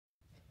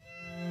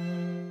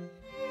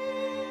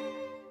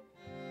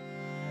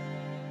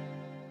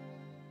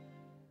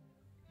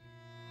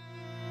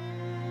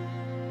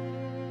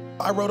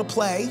I wrote a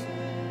play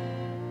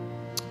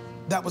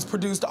that was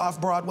produced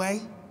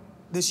off-Broadway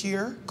this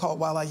year called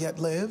While I Yet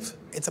Live.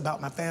 It's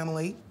about my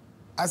family.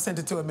 I sent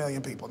it to 1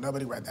 million people.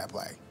 Nobody read that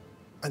play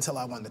until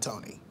I won the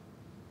Tony.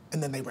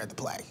 And then they read the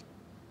play.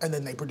 And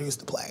then they produced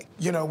the play.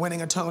 You know,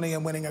 winning a Tony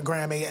and winning a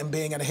Grammy and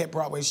being in a hit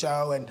Broadway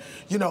show, and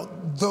you know,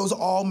 those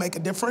all make a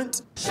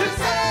difference. She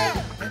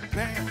said,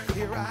 "Man,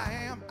 here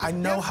I am." I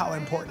know how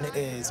important it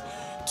is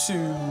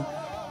to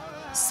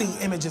see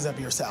images of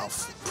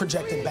yourself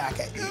projected back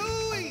at you.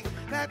 Ooh,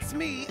 that's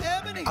me,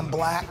 Ebony. I'm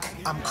Black,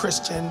 I'm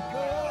Christian,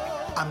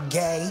 I'm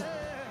gay,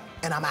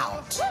 and I'm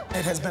out.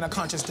 It has been a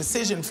conscious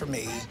decision for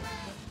me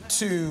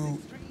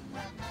to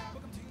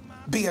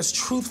be as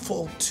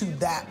truthful to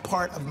that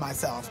part of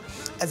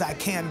myself as I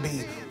can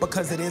be,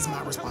 because it is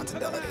my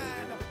responsibility.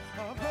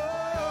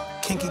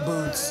 Kinky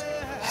Boots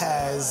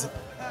has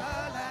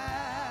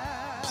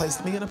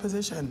placed me in a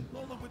position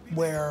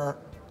where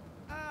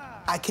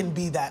I can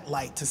be that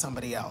light to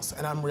somebody else,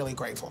 and I'm really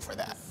grateful for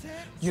that.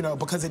 You know,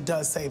 because it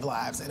does save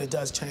lives, and it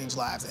does change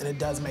lives, and it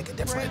does make a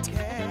difference.